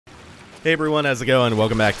Hey everyone, how's it going?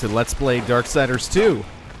 Welcome back to Let's Play Darksiders 2.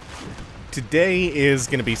 Today is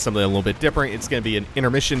going to be something a little bit different. It's going to be an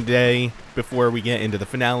intermission day before we get into the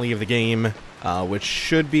finale of the game, which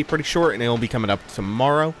should be pretty short, and it'll be coming up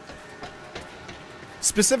tomorrow.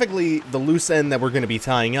 Specifically, the loose end that we're going to be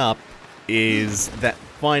tying up is that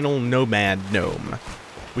final nomad gnome.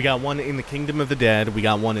 We got one in the Kingdom of the Dead, we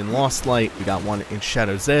got one in Lost Light, we got one in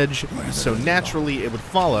Shadow's Edge, so naturally it would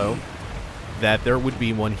follow that there would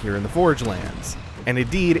be one here in the Forge Lands. And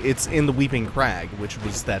indeed, it's in the Weeping Crag, which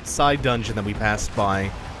was that side dungeon that we passed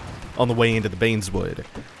by on the way into the Baneswood.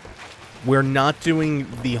 We're not doing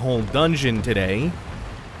the whole dungeon today.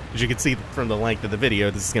 As you can see from the length of the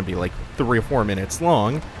video, this is going to be like 3 or 4 minutes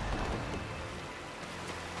long.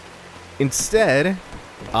 Instead,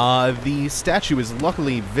 the statue is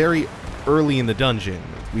luckily very early in the dungeon.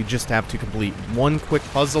 We just have to complete one quick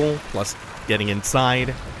puzzle, plus getting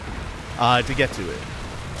inside, to get to it.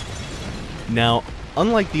 Now,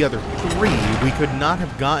 unlike the other 3, we could not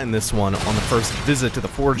have gotten this one on the first visit to the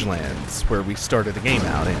Forge Lands, where we started the game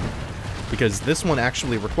out in, because this one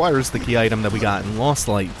actually requires the key item that we got in Lost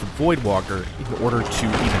Light for Voidwalker in order to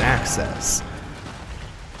even access.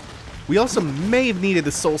 We also may have needed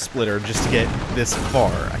the Soul Splitter just to get this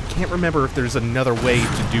far. I can't remember if there's another way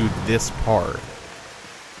to do this part,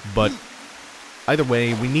 but either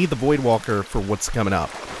way, we need the Voidwalker for what's coming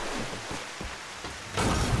up.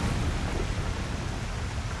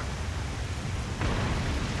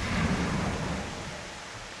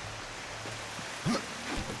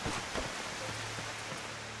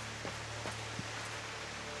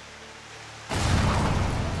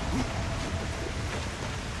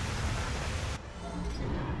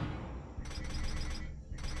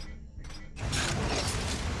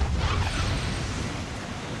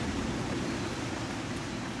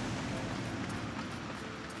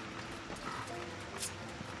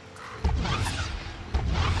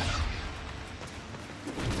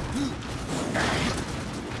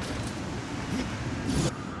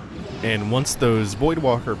 And once those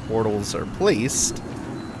Voidwalker portals are placed,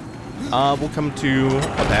 we'll come to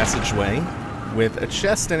a passageway with a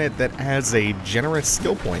chest in it that has a generous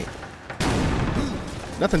skill point.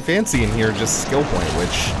 Nothing fancy in here, just skill point,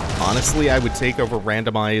 which, honestly, I would take over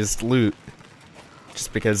randomized loot,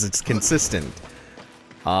 just because it's consistent.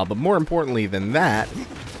 But more importantly than that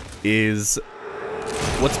is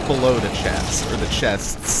what's below the chest, or the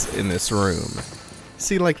chests in this room.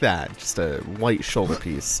 See, like that, just a white shoulder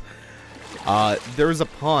piece. There's a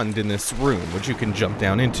pond in this room, which you can jump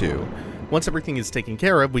down into. Once everything is taken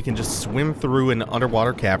care of, we can just swim through an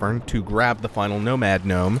underwater cavern to grab the final Nomad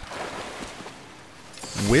Gnome,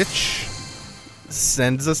 which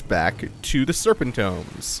sends us back to the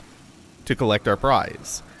Serpentomes to collect our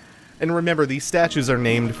prize. And remember, these statues are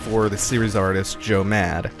named for the series artist Joe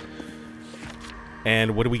Mad.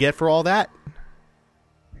 And what do we get for all that?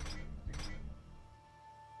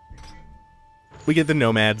 We get the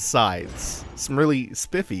Nomad Scythes. Some really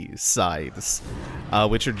spiffy scythes,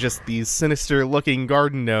 which are just these sinister-looking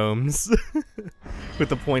garden gnomes with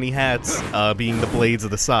the pointy hats being the blades of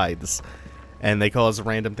the scythes. And they cause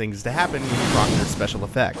random things to happen when you rock their special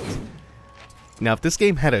effect. Now, if this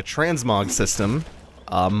game had a transmog system,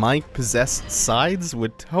 my possessed scythes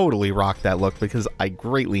would totally rock that look because I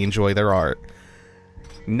greatly enjoy their art.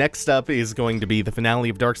 Next up is going to be the finale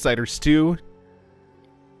of Darksiders 2.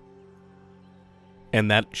 And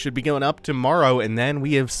that should be going up tomorrow, and then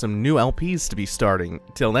we have some new LPs to be starting.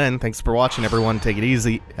 Till then, thanks for watching, everyone. Take it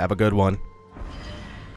easy. Have a good one.